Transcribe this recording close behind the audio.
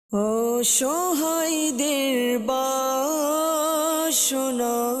অসহায়দের বাসনা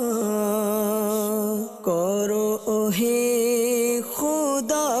করো ওহে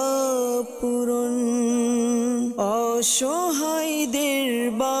খোদা পূরণ। অসহায়দের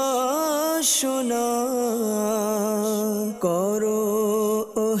বাসনা করো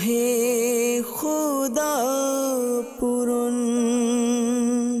ওহে খোদা পূরণ।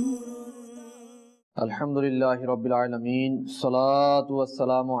 আলহামদুলিল্লাহি রাব্বিল আলামিন, সালাতু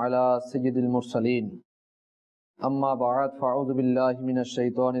ওয়াসসালামু আলা সাইয়্যিদিল মুরসালিন, আম্মা বা'দ, ফাআউযু বিল্লাহি মিনাশ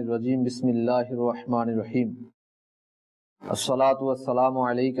শাইতানির রাজীম, বিসমিল্লাহির রহমানির রহিম। আসসালাতু ওয়াসসালামু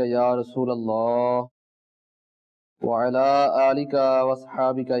আলাইকা ইয়া রাসূলুল্লাহ ওয়া আলা আলিকা ওয়া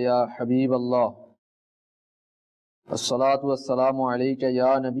আসহাবিকা ইয়া হাবিবাল্লাহ। আসসালাতু ওয়াসসালামু আলাইকা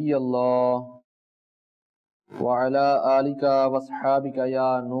ইয়া নবিয়াল্লাহ ওয়া আলা আলিকা ওয়া আসহাবিকা ইয়া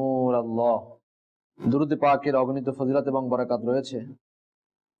নূরাল্লাহ। দুরূদ পাকের অগণিত ফজিলত এবং বরকত রয়েছে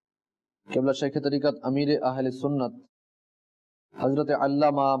কিবলা শাইখে তরিকত আমিরে আহলে সুন্নাত হযরতে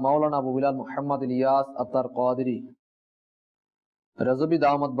আল্লামা মাওলানা আবু বিলাল মুহাম্মদ ইলিয়াস আত্তার কাদেরী রাজবি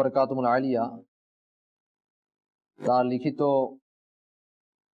দামাত বরকাতুল আলিয়া তার লিখিত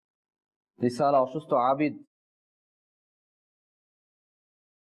রিসালা অসুস্থ আবিদ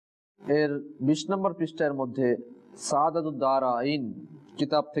এর 20 নম্বর পৃষ্ঠার মধ্যে সাআদাতুদ দারাইন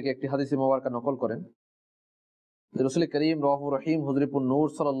কিতাব থেকে একটি হাদিসে মুবারকা নকল করেন। রাসূল করিম রউফুর রহিম হুজুরপুর নূর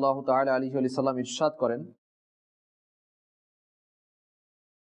সাল্লাল্লাহু তাআলা আলাইহি ওয়া সাল্লাম ইরশাদ করেন,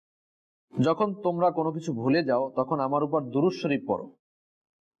 যখন তোমরা কোনো কিছু ভুলে যাও তখন আমার উপর দুরূদ শরীফ পড়ো,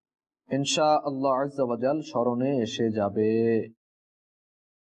 ইনশাআল্লাহ আযজা ওয়া জাল স্মরণে এসে যাবে।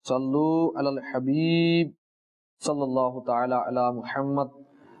 সাল্লু আলাল হাবিব সাল্লাল্লাহু তাআলা আলা মুহাম্মদ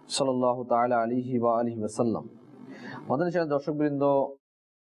সাল্লাল্লাহু তাআলা আলাইহি ওয়া আলিহি ওয়া সাল্লাম। মাদানী চ্যানেল দর্শকবৃন্দ,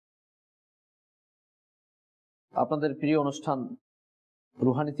 আপনাদের প্রিয় অনুষ্ঠান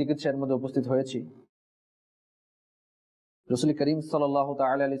রুহানি চিকিৎসার মধ্যে উপস্থিত হয়েছি। রাসূল করিম সাল্লাল্লাহু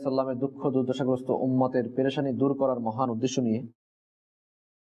তাআলা আলাইহি সাল্লামের দুঃখ দুর্দশাগ্রস্ত উম্মতের পেরেশানি দূর করার মহান উদ্দেশ্য নিয়ে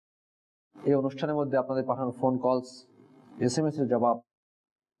এই অনুষ্ঠানের মধ্যে আপনাদের পাঠানো ফোন কলস, এসএমএস এর জবাব,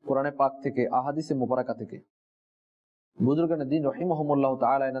 কোরআনে পাক থেকে, আহাদিসে মুবারাকা থেকে, বুজুর্গানে দ্বীন রাহিমাহুমুল্লাহ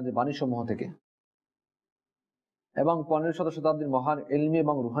তাআলা এনাদের বাণীসমূহ থেকে এবং 15শত শতাব্দীর মহান ইলমি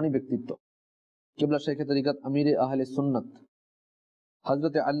এবং রুহানি ব্যক্তিত্ব কিবলা শাইখে তরিকত আমিরে আহলে সুন্নাত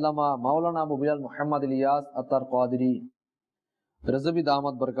হযরতে আল্লামা মাওলানা আবু বিলাল মুহাম্মদ ইলিয়াস আত্তার কাদেরী রাজবি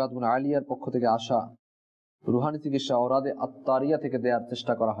দামাত বরকাতুল আলিয়ার পক্ষ থেকে আসা রুহানি চিকিৎসা ওরাদে আত্তারিয়া থেকে দেওয়ার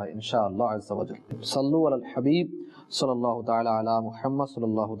চেষ্টা করা হয় ইনশাআল্লাহ আযজা ওয়া জাল। সাল্লু আলাল হাবিব সাল্লাল্লাহু তাআলা আলা মুহাম্মদ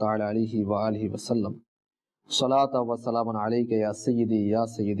সাল্লাল্লাহু তাআলা আলাইহি ওয়া আলিহি ওয়া সাল্লাম। সালাতু ওয়া সালামুন আলাইকা ইয়া সাইয়্যিদি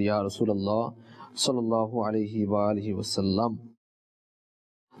ইয়া রাসূলুল্লাহ সাল্লাল্লাহু আলাইহি ওয়া আলিহি ওয়া সাল্লাম।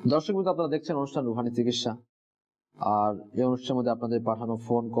 দর্শক বন্ধু, আপনারা দেখছেন অনুষ্ঠান রুহানি চিকিৎসা, আর এই অনুষ্ঠানের মধ্যে আপনাদের পাঠানো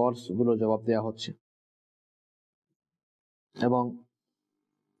ফোন কলস গুলো জবাব দেওয়া হচ্ছে এবং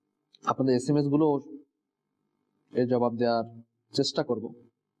আপনাদের এসএমএস গুলো এর জবাব দেওয়ার চেষ্টা করব।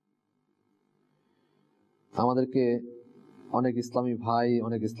 আমাদেরকে অনেক ইসলামী ভাই,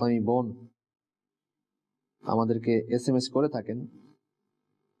 অনেক ইসলামী বোন আমাদেরকে এসএমএস করে থাকেন,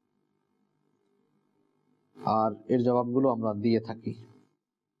 আর এর জবাবগুলো আমরা দিয়ে থাকি।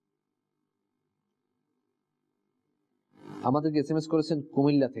 আমাদেরকে এসএমএস করেছেন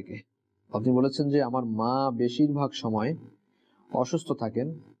কুমিল্লা থেকে। আপনি বলেছেন যে আমার মা বেশিরভাগ সময় অসুস্থ থাকেন,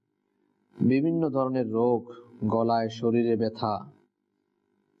 বিভিন্ন ধরনের রোগ, গলায় শরীরে ব্যথা,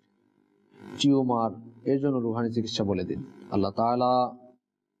 টিউমার, এর জন্য রুহানি চিকিৎসা বলে দিন। আল্লাহ তাআলা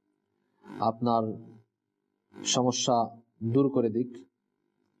আপনার সমস্যা দূর করে দিক।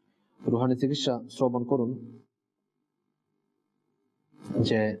 রুহানি চিকিৎসা শ্রবণ করুন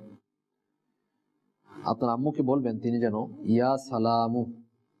যে আপনার আম্মুকে বলবেন তিনি যেন ইয়া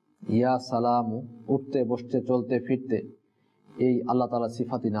সালামু উঠতে বসতে চলতে ফিরতে এই আল্লাহ তাআলা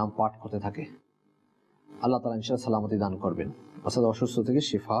সিফাতি নাম পাঠ করতে থাকে। আল্লাহ তাআলা ইনশাআল্লাহ সালামতি দান করবেন, অর্থাৎ অসুস্থ থেকে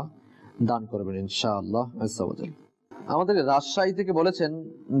শিফা দান করবেন ইনশাআল্লাহ আযজা ওয়া জাল। আমাদের রাজশাহী থেকে বলেছেন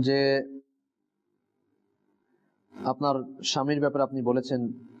যে আপনার স্বামীর ব্যাপারে আপনি বলেছেন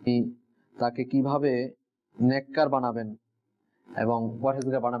তাকে কিভাবে নেককার বানাবেন এবং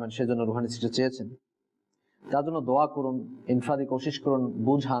পরহেজগার বানাবেন সেজন্য রুহানি চিকিৎসা চেয়েছেন। তার জন্য দোয়া করুন, ইনফরাদি কোশিশ করুন,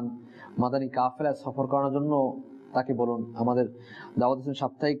 বুঝান, মাদানী কাফেলায় সফর করানোর জন্য তাকে বলুন। আমাদের দাওয়াত ইসলাম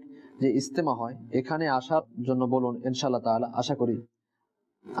সাপ্তাহিক যে ইজতেমা হয় এখানে আসার জন্য বলুন, ইনশাআল্লাহ তাআলা আশা করি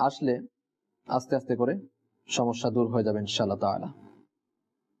আসলে আস্তে আস্তে করে সমস্যা দূর হয়ে যাবে ইনশাআল্লাহ তাআলা।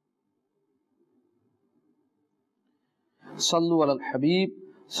 সাল্লু আলাল হাবিব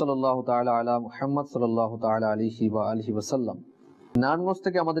সাল্লাল্লাহু তাআলা আলা মুহাম্মদ সাল্লাল্লাহু তাআলা আলাইহি ওয়া আলিহি ওয়া সাল্লাম। নারায়ণগঞ্জ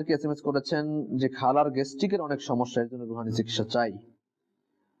থেকে আমাদেরকে এসএমএস করেছেন যে খালার গ্যাস্ট্রিকের অনেক সমস্যা, এর জন্য রুহানি চিকিৎসা চাই।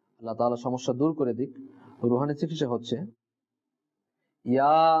 আল্লাহ তাআলা সমস্যা দূর করে দিক। রুহানি চিকিৎসা হচ্ছে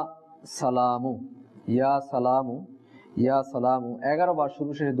ইয়া সালামু, ইয়া সালামু, ইয়া সালামু 11 বার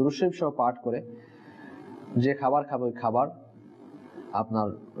শুরু শেষে দুরূদ শরীফ সহ পাঠ করে যে খাবার খাবে ওই খাবার আপনার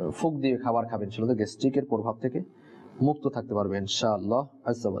ফুক দিয়ে খাবার খাবেন, সেটা গ্যাস্ট্রিকের প্রভাব থেকে মুক্ত থাকতে পারবে ইনশাআল্লাহ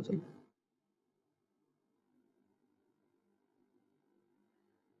আজ্জা ওয়া জাল।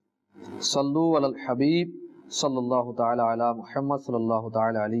 সাল্লু আলাল হাবিব সাল্লাল্লাহু তাআলা আলা মুহাম্মদ সাল্লাল্লাহু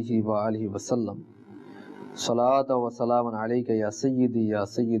তাআলা আলাইহি ওয়া আলিহি ওয়াসাল্লাম। সালাতু ওয়া সালামুন আলাইকা ইয়া সাইয়্যিদি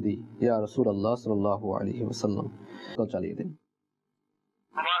ইয়া রাসূলুল্লাহ সাল্লাল্লাহু আলাইহি ওয়াসাল্লাম। তো চালিয়ে দিন।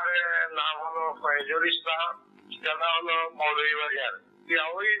 আমার নাম হলো ফয়জুল ইসলাম, জানা হলো মৌলভীবাজার।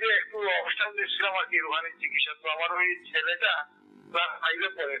 ওই যে একটু অনুষ্ঠান দিচ্ছিলাম আর কি রুহানি চিকিৎসা, তো আমার ওই ছেলেটা ক্লাস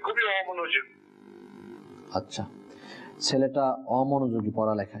 5 পড়ে, খুবই অমনোযোগী। আচ্ছা, ছেলেটা অমনোযোগী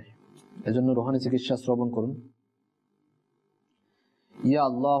পড়ালেখায়, এজন্য রুহানি চিকিৎসা শ্রবণ করুন। ইয়া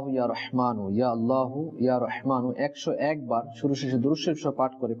আল্লাহু ইয়া রহমানু, ইয়া আল্লাহু ইয়া রহমানু 101 বার শুরু শেষে দুরূদ শরীফ সহ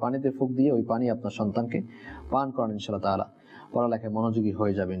পাঠ করে পানিতে ফুঁক দিয়ে ওই পানি আপনার সন্তানকে পান করান ইনশাআল্লাহ তাআলা। পড়ালেখায় মনোযোগী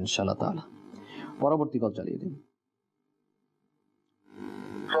হয়ে যাবে ইনশাআল্লাহ তাআলা। পরবর্তী কল চালিয়ে দিন।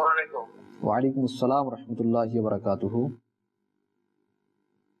 ওয়া আলাইকুম আসসালাম ওয়া রাহমাতুল্লাহি ওয়া বারাকাতুহু।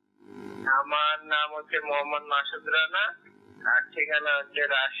 আমার নাম হচ্ছে মোহাম্মদ মাসুদ রানা, আর ঠিকানা হচ্ছে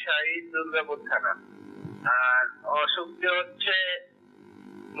রাজশাহী দুর্গাপুর থানা। আর অসুখটি হচ্ছে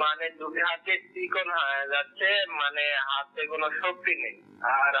মানে দুই হাতে চিকন হয়ে যাচ্ছে, মানে হাতে কোনো শক্তি নেই,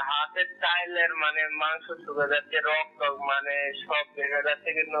 আর হাতের টাইলের মানে মাংস শুকে যাচ্ছে, রক্ত মানে সব দেখা যাচ্ছে,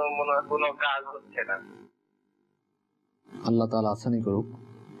 কিন্তু কোনো কাজ হচ্ছে না। আল্লাহ তাআলা আসানি করুক।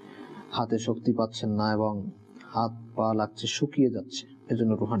 হাতে শক্তি পাচ্ছেন না এবং হাত পা লাগছে, শুকিয়ে যাচ্ছে,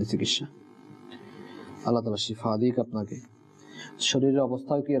 এজন্য রুহানি চিকিৎসা। আল্লাহ তাআলা শিফা দিক আপনাকে। শরীরের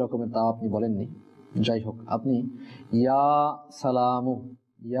অবস্থাও কি এরকমের তা আপনি বলেননি, যাই হোক আপনি ইয়া সালামু,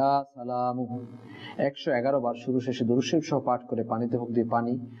 ইয়া সালামু 111 বার শুরু শেষে দুরূদ শরীফ সহ পাঠ করে পানিতে ফুঁক দিয়ে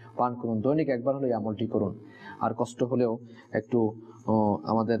পানি পান করুন। দৈনিক একবার হলে এই আমলটি করুন। আর কষ্ট হলেও একটু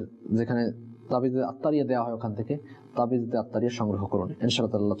আমাদের যেখানে তাবিজে আত্তারিয়া দেওয়া হয় ওখান থেকে তাবিজে আত্তারিয়া সংগ্রহ করুন,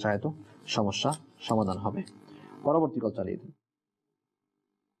 ইনশাআল্লাহ আল্লাহ চাহে তো সমস্যা সমাধান হবে। পরবর্তী কল চালিয়ে দিন।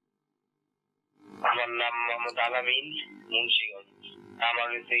 আমার নাম মোহাম্মদ আলামিন, মুন্সিগঞ্জ। আমার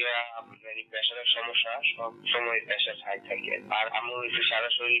আপনার প্রেশারের সমস্যা, সব সময় প্রেশার হাই থাকে, আর আমার সারা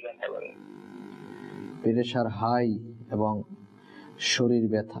শরীর ব্যথা করে। প্রেশার হাই এবং শরীর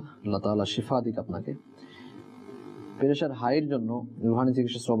ব্যথা, আল্লাহ তাআলা শিফা দিক আপনাকে। প্রেশার হাইয়ের জন্য রুহানি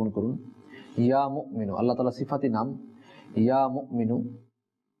চিকিৎসা শ্রবণ করুন। ইয়া মুমিনু, আল্লাহ তাআলা সিফাতি নাম ইয়া মুমিনু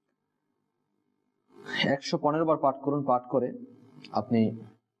 115 বার পাঠ করুন। পাঠ করে আপনি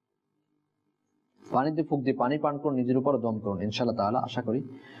পানিতে ফুঁক দিয়ে পানি পান করুন, নিজের উপর দম করুন, ইনশাআল্লাহ তাআলা আশা করি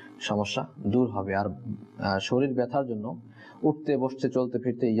সমস্যা দূর হবে। আর শরীর ব্যথার জন্য উঠতে বসতে চলতে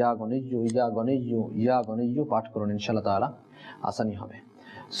ফিরতে ইয়া গনিজু ইয়া গনিজু ইয়া গনিজু পাঠ করুন, ইনশাআল্লাহ তাআলা আসানি হবে।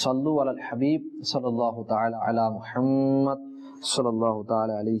 সাল্লু আলাল হাবিব সাল্লাল্লাহু তাআলা আলা মুহাম্মদ সাল্লাল্লাহু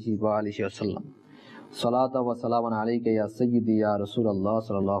তাআলা আলাইহি ওয়া আলিহি ওয়াসাল্লাম। সালাতু ওয়া সালামুন আলাইকা ইয়া সাইয়্যিদি ইয়া রাসূলুল্লাহ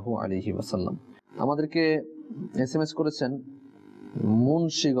সাল্লাল্লাহু আলাইহি ওয়াসাল্লাম। আমাদেরকে এসএমএস করেছেন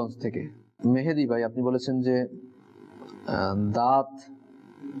মুন্সিগঞ্জ থেকে মেহেদি ভাই। আপনি বলেছেন যে দাঁত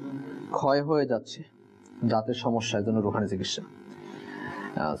ক্ষয় হয়ে যাচ্ছে, দাঁতের সমস্যার জন্য রুহানি চিকিৎসা।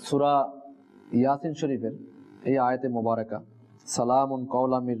 সূরা ইয়াসিন শরীফের এই আয়াতে মোবারকা সালামুন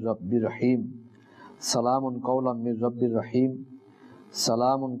কাওলাম মির রাব্বির রহিম, সালামুন কাওলাম মির রাব্বির রহিম,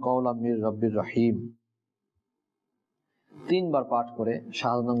 সালামুন কাওলাম মির রাব্বির রহিম 3 বার পাঠ করে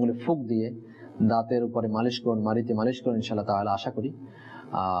শাহাদাত আঙ্গুলে ফুঁক দিয়ে দাঁতের উপরে মালিশ করুন, মাড়িতে মালিশ করুন, ইনশাআল্লাহ তাআলা আশা করি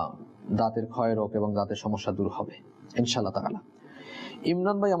দাঁতের ক্ষয় রোগ এবং দাঁতের সমস্যা দূর হবে ইনশাআল্লাহ তাআলা।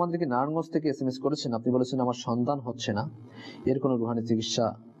 ইমরান ভাই আমাদেরকে নারায়ণগঞ্জ থেকে এসএমএস করেছেন। আপনি বলেছেন আমার সন্তান হচ্ছে না, এর কোনো রুহানি চিকিৎসা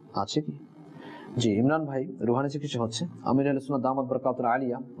আছে কি? জি ইমরান ভাই, রুহানি চিকিৎসা হচ্ছে। আমির আহলে সুন্নাত দামাত বরকাতুল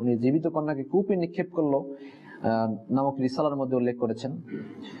আলিয়া উনি জীবিত কন্যাকে কূপে নিক্ষেপ করলো নামক রিসালার মধ্যে উল্লেখ করেছেন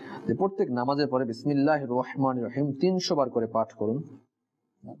যে প্রত্যেক নামাজের পরে বিসমিল্লাহির রহমানির রহিম 300 বার করে পাঠ করুন।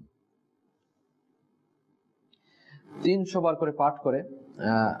 300 বার করে পাঠ করে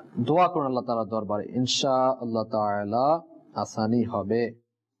দোয়া করুন আল্লাহ তাআলার দরবারে, ইনশাআল্লাহ তাআলা আসানি হবে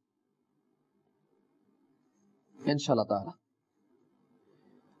ইনশাআল্লাহ তাআলা।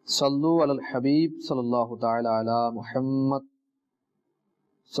 সাল্লু আলাল হাবিব সাল্লাল্লাহু তাআলা আলা মুহাম্মদ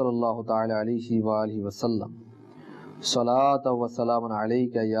সাল্লাল্লাহু তাআলা আলাইহি ওয়া আলিহি ওয়াসাল্লাম। সালাতু ওয়া সালামুন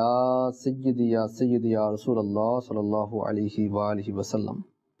আলাইকা ইয়া সাইয়্যিদি ইয়া রাসূলুল্লাহ সাল্লাল্লাহু আলাইহি ওয়া আলিহি ওয়াসাল্লাম।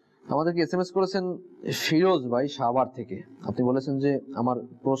 আমাদেরকে এসএমএস করেছেন ফিরোজ ভাই সাভার থেকে। আপনি বলেছেন যে আমার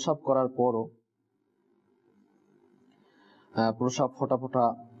প্রস্রাব করার পরও প্রস্রাব ফোঁটা ফোঁটা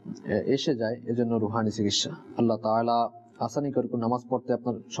এসে যায়, এজন্য রুহানি চিকিৎসা। আল্লাহ তাআলা আসানি করে নামাজ পড়তে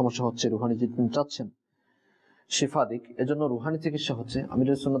আপনার সমস্যা হচ্ছে, রুহানি ট্রিটমেন্ট চাচ্ছেন, শিফা দিক, এজন্য রুহানি চিকিৎসা হচ্ছে।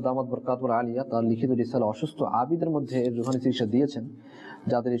 আমিরুল সুন্নাত দামাত বরকাতুল আলিয়া তার লিখিত রিসালা অসুস্থ আবিদের মধ্যে রুহানি চিকিৎসা দিয়েছেন,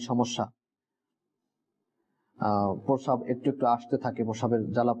 যাদের এই সমস্যা, প্রসাব একটু একটু আসতে থাকে, প্রসাবের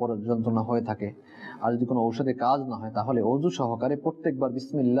জ্বালা পড়া যন্ত্রণা হয়ে থাকে, আর যদি কোনো ঔষধে কাজ না হয় তাহলে অজু সহকারে প্রত্যেকবার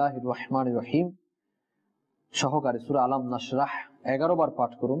বিসমিল্লাহির রহমানির রহিম সহকারে সূরা আলাম নাশরাহ 11 বার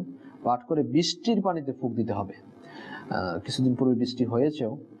পাঠ করুন। পাঠ করে বৃষ্টির পানিতে ফুঁক দিতে হবে। কিছুদিন পূর্বে বৃষ্টি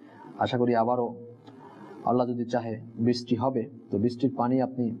হয়েছেও, আশা করি আবারও আল্লাহ যদি চাহে বৃষ্টি হবে, তো বৃষ্টির পানি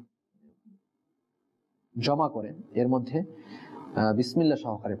আপনি জমা করে এর মধ্যে বিসমিল্লাহ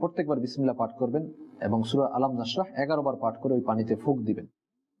সহকারে প্রত্যেকবার বিসমিল্লাহ পাঠ করবেন এবং সূরা আলাম নাশরাহ 11 বার পাঠ করে ওই পানিতে ফুঁক দিবেন।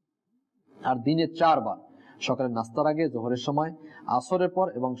 আর দিনে 4 বার, সকালে নাস্তার আগে, জোহরের সময়, আসরের পর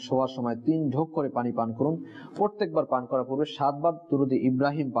এবং শোয়ার সময় 3 ঢোক করে পানি পান করুন। প্রত্যেকবার পান করার পূর্বে 7 বার দুরূদ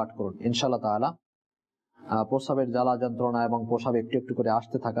ইব্রাহিম পাঠ করুন। ইনশাআল্লাহ তাআলা প্রস্রাবের জ্বালা যন্ত্রণা এবং প্রস্রাব একটু একটু করে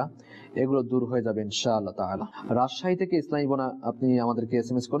আসতে থাকা, এগুলো দূর হয়ে যাবে ইনশাআল্লাহ তাআলা। রাজশাহী থেকে ইসলামী বোনা আপনি আমাদেরকে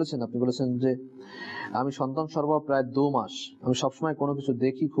এসএমএস করেছেন। আপনি বলেছেন যে আমি সন্তান সর্ব প্রায় 2 মাস, আমি সবসময় কোনো কিছু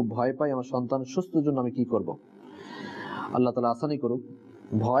দেখি খুব ভয় পাই, আমার সন্তান সুস্থর জন্য আমি কি করব? আল্লাহ তাআলা আসানি করুক।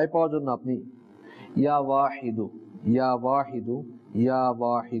 ভয় পাওয়ার জন্য আপনি ইয়া ওয়াহিদু ইয়া ওয়াহিদু ইয়া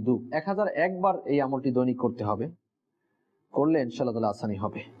ওয়াহিদু 1001 বার এই আমলটি দৈনিক করতে হবে। করলে ইনশাআল্লাহ তাআলা আসানি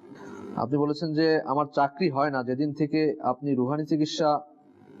হবে। আপনি বলেছেন যে আমার চাকরি হয় না, যেদিন থেকে আপনি রুহানি চিকিৎসা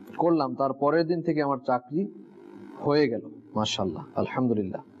করলাম তার পরের দিন থেকে আমার চাকরি হয়ে গেল। মাশাআল্লাহ,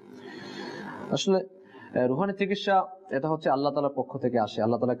 আলহামদুলিল্লাহ। আসলে রুহানি চিকিৎসা এটা হচ্ছে আল্লাহ তাআলার পক্ষ থেকে আসে,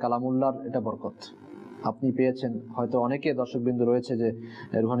 আল্লাহ তাআলা কালামুল্লাহর এটা বরকত আপনি পেয়েছেন। হয়তো অনেকে দর্শকবৃন্দ রয়েছে যে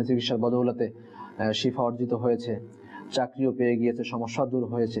রুহানি চিকিৎসার বদৌলতে শিফা অর্জিত হয়েছে, চাকরিও পেয়ে গিয়েছে, সমস্যা দূর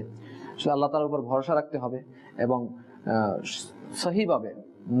হয়েছে। আসলে আল্লাহ তাআলার উপর ভরসা রাখতে হবে এবং সহিভাবে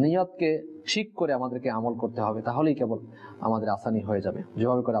নিয়তকে ঠিক করে আমাদেরকে আমল করতে হবে, তাহলেই কেবল আমাদের আসানি হয়ে যাবে।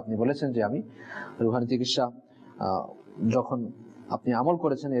 যেভাবে করে আপনি বলেছেন যে আমি রুহানি চিকিৎসা যখন আপনি আমল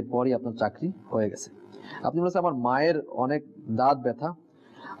করেছেন এরপরই আপনার চাকরি হয়ে গেছে। আপনি বলেছেন আমার মায়ের অনেক দাঁত ব্যথা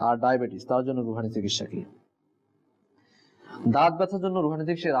আর ডায়াবেটিস, তার জন্য রুহানি চিকিৎসা কি? দাঁত ব্যথার জন্য রুহানি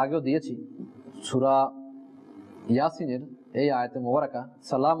চিকিৎসার আগেও দিয়েছি। সূরা ইয়াসিনের এই আয়াতে মোবারকা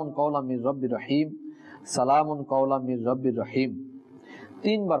সালামুন কাওলাম মির রব্বির রহিম, সালামুন কাওলাম মির রব্বির রহিম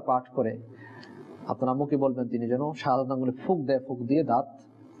 3 বার পাঠ করে আপনার আম্মুকে বলবেন তিনি যেন শাহাদাত আঙ্গুলে ফুঁক দেয়, ফুঁক দিয়ে দাঁত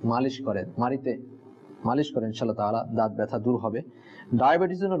মালিশ করেন, মাড়িতে মালিশ করেন, ইনশাআল্লাহ তাআলা দাঁত ব্যথা দূর হবে।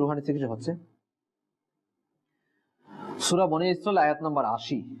 ডায়াবেটিসের জন্য রুহানি চিকিৎসা হচ্ছে সূরা বনী ইসরাইল আয়াত নাম্বার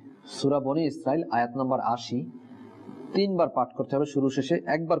 80, সূরা বনী ইসরাইল আয়াত নাম্বার 80 3 বার পাঠ করতে হবে, শুরু শেষে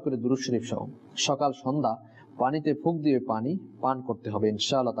 1 বার করে দুরূদ শরীফ সহ। সকাল সন্ধ্যা পানিতে ফুঁক দিয়ে পানি পান করতে হবে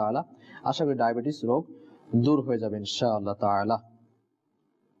ইনশাআল্লাহ তাআলা। আশা করি ডায়াবেটিস রোগ দূর হয়ে যাবে ইনশাআল্লাহ তাআলা।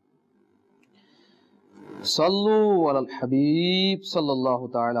 সাল্লু আলাল হাবিব সাল্লাল্লাহু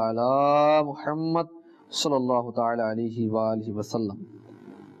তাআলা আলা মুহাম্মদ সাল্লাল্লাহু তাআলা আলাইহি ওয়া আলিহি ওয়াসাল্লাম।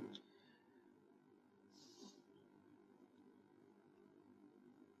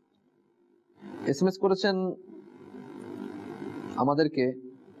 এসএমএস করেছেন আমাদেরকে,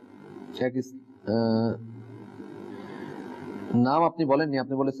 নাম আপনি বলেননি,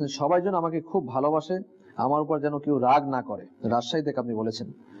 আপনি বলেছেন সবাই যেন আমাকে খুব ভালোবাসে, আমার উপর যেন কেউ রাগ না করে। রাজশাহী থেকে আপনি বলেছেন।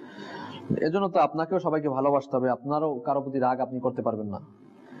 এজন্য তো আপনাকেও সবাইকে ভালোবাসতে হবে, আপনারও কারো প্রতি রাগ আপনি করতে পারবেন না।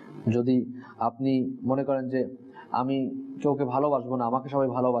 যদি আপনি মনে করেন যে আমি কেউকে ভালোবাসবো না, আমাকে সবাই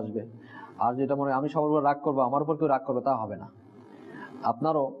ভালোবাসবে, আর যেটা মনে আমি সবার উপর রাগ করবো, আমার উপর কেউ রাগ করবে, তা হবে না।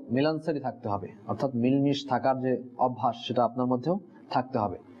 আপনারও মিলানসারি থাকতে হবে, অর্থাৎ মিলমিশ থাকার যে অভ্যাস সেটা আপনার মধ্যেও থাকতে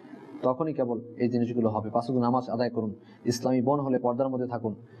হবে, তখনই কেবল এই জিনিসগুলো হবে। 5 ওয়াক্ত নামাজ আদায় করুন, ইসলামী বোন হলে পর্দার মধ্যে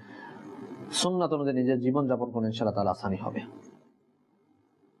থাকুন, সুন্নাত অনুযায়ী নিজের জীবন যাপন করুন, ইনশাআল্লাহ তাআলা আসানি হবে।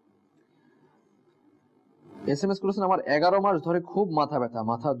 এসএমএস করেছেন আমার 11 মাস ধরে খুব মাথা ব্যথা,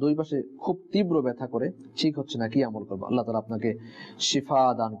 মাথার 2 পাশে খুব তীব্র ব্যথা করে, ঠিক হচ্ছে না, কি আমল করবো? আল্লাহ তাআলা আপনাকে শিফা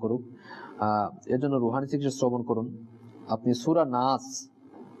দান করুক। এর জন্য রুহানি চিকিৎসা শ্রবণ করুন। আপনি সূরা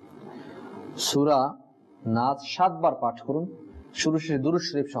নাস 7 বার পাঠ করুন, শুরু শেষে দুরূদ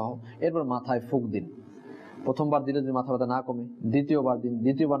শরীফ সহ, এরপর মাথায় ফুঁক দিন। প্রথমবার দিলে যদি মাথা ব্যথা না কমে দ্বিতীয়বার দিন,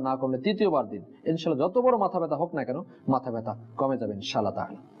 দ্বিতীয়বার না কমলে তৃতীয়বার দিন। ইনশাআল্লাহ যত বড় মাথা ব্যথা হোক না কেন মাথা ব্যথা কমে যাবে ইনশাআল্লাহ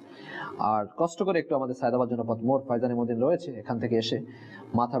তাআলা। আর কষ্ট করে একটু আমাদের সায়দাবাদ জনপদ মোড় ফায়জানি মদিন রয়েছে, এখান থেকে এসে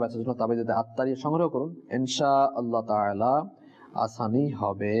মাথা ব্যথার জন্য তাবিজে আত্মারিয়া সংগ্রহ করুন, ইনশাআল্লাহ তাআলা আসানি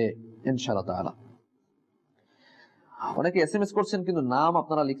হবে ইনশাআল্লাহ তাআলা। অনেকে এসএমএস করছেন কিন্তু নাম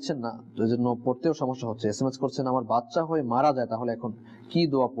আপনারা লিখছেন না, এজন্য পড়তেও সমস্যা হচ্ছে। এসএমএস করছেন আমার বাচ্চা হয়ে মারা যায়, তাহলে এখন কি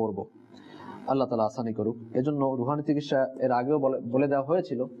দোয়া পড়ব? আল্লাহ তাআলা আসানি করুক। এজন্য রুহানি চিকিৎসা এর আগেও বলে দেওয়া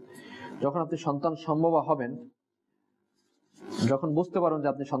হয়েছিল, যখন আপনি সন্তান সম্ভব হবেন, যখন বুঝতে পারেন যে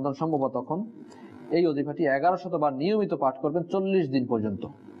আপনি সন্তান সম্ভব, তখন এই অজিফাটি 1100 বার নিয়মিত পাঠ করবেন 40 দিন পর্যন্ত।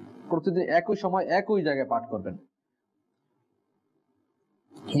 প্রতিদিন একই সময় একই জায়গায় পাঠ করবেন।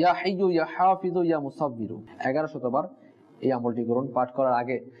 ইয়া হাইয়ু ইয়া হাফিজু ইয়া মুসাব্বিরু 1100 বার এই আমলটি করুন। পাঠ করার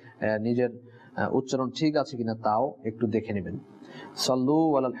আগে নিজের উচ্চারণ ঠিক আছে কিনা তাও একটু দেখে নেবেন। সাল্লু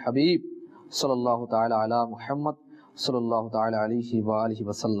আলাল হাবিব সাল্লাল্লাহু তাআলা আলা মুহাম্মদ সাল্লাল্লাহু তাআলা আলাইহি ওয়া আলিহি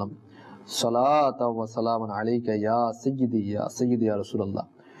ওয়া সাল্লাম। সালাতু ওয়া সালামুন আলাইকা ইয়া সাইয়্যিদি ইয়া রাসূলুল্লাহ।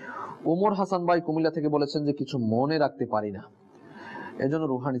 ওমর হাসান ভাই কুমিল্লা থেকে বলেছেন যে কিছু মনে রাখতে পারি না, এজন্য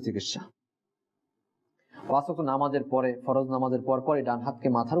রুহানি চিকিৎসা। 5 ওয়াক্ত নামাজের পরে, ফরজ নামাজের পরে ডান হাতকে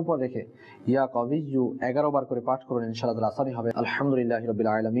মাথার উপর রেখে ইয়া কবিয়্যু 11 বার করে পাঠ করুন, ইনশাআল্লাহ আসানি হবে। আলহামদুলিল্লাহি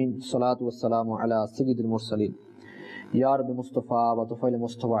রাব্বিল আলামিন, সালাতু ওয়াস সালামু আলা সাইয়্যিদিল মুরসালিন ইয়া রাব্বি মুস্তাফা ওয়া তুফাইল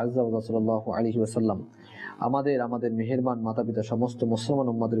মুস্তাফা আযজা ওয়া সাল্লাল্লাহু আলাইহি ওয়াসাল্লাম। আমাদের মেহেরবান মাতা-পিতা সমস্ত মুসলমান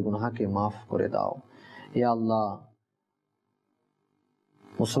উম্মতের গুনাহকে maaf করে দাও। ইয়া আল্লাহ,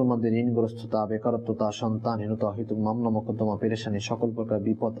 মুসলমানদের ঋণগ্রস্ততা, বেকারত্বতা, সন্তানহীনতা, অহেতুক মামলা মোকদ্দমা, পেরেশানি, সকল প্রকার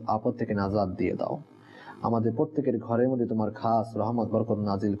বিপদ আপদ থেকে নাজাত দিয়ে দাও। আমাদের প্রত্যেকের ঘরের মধ্যে তোমার খাস রহমত বরকত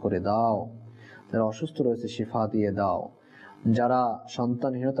নাজিল করে দাও। যারা অসুস্থ রয়েছে শিফা দিয়ে দাও। যারা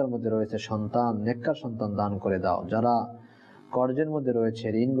সন্তানহীনতার মধ্যে রয়েছে সন্তান, নেককার সন্তান দান করে দাও। যারা কর্জের মধ্যে রয়েছে,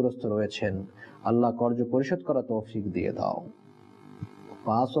 ঋণগ্রস্ত রয়েছেন, আল্লাহ কর্জ পরিশোধ করা তৌফিক দিয়ে দাও।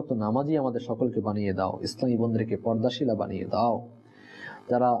 5 ওয়াক্ত নামাজি আমাদের সকলকে বানিয়ে দাও। ইসলামী বন্ধুদেরকে পর্দাশীলা বানিয়ে দাও।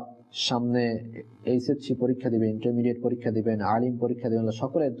 যারা সামনে এইচএসসি পরীক্ষা দিবেন, ইন্টারমিডিয়েট পরীক্ষা দিবেন, আলিম পরীক্ষা দিবেন,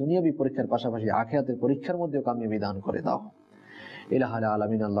 সকলের দুনিয়াবী পরীক্ষার পাশাপাশি আখিরাতের পরীক্ষার মধ্যেও কামিয়াবি দান করে দাও। ইলাহাল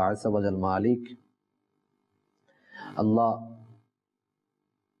আলামিন আল্লাহ আযজা ওয়া জাল মালিক। আল্লাহ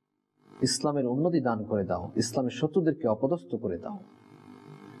ইসলামের উন্নতি দান করে দাও, ইসলামের শত্রুদেরকে অপদস্থ করে দাও।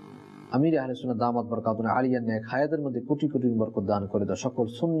 আমির আহলে সুন্নাত দামাত বরকাতুহু আলিয়ার নেক হায়াতের মধ্যে কোটি কোটি বরকত দান করে দাও। সকল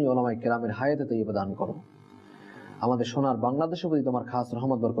সুন্নি উলামায়ে কেরামের হায়াতে তাইয়্যিবা দান করো। আমাদের সোনার বাংলাদেশের প্রতি তোমার খাস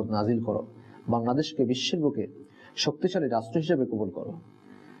রহমত বরকত নাজিল করো। বাংলাদেশকে বিশ্বের বুকে শক্তিশালী রাষ্ট্র হিসেবে কবুল করো।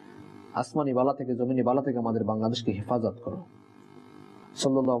 আসমানি বালা থেকে জমিনি বালা থেকে আমাদের বাংলাদেশকে হেফাজত করো।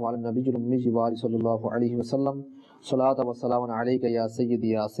 সাল্লাল্লাহু আলা নবিয়্যিল উম্মি ওয়া আলিহি সাল্লাল্লাহু আলাইহি ওয়াসাল্লাম। সালাতু ওয়া সালামুন আলাইকা ইয়া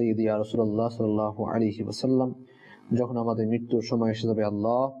সাইয়্যিদি ইয়া রাসূলুল্লাহ সাল্লাল্লাহু আলাইহি ওয়াসাল্লাম। যখন আমাদের মৃত্যুর সময় এসে যাবে,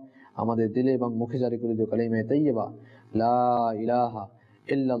 আল্লাহ আমাদের দিলে এবং মুখে জারি করে দিও কালিমা তাইয়্যিবা লা ইলাহা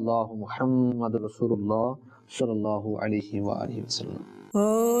ইল্লাল্লাহু মুহাম্মাদুর রাসূলুল্লাহ সাল্লাল্লাহু আলাইহি ওয়া আলিহি ওয়াসাল্লাম।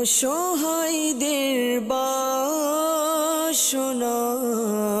 অসহায়দের বাসনা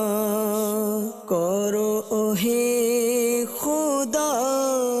করো ওহে খোদা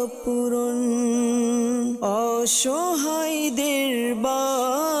পূরণ। অসহায়দের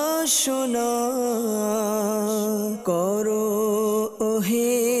বাসনা করো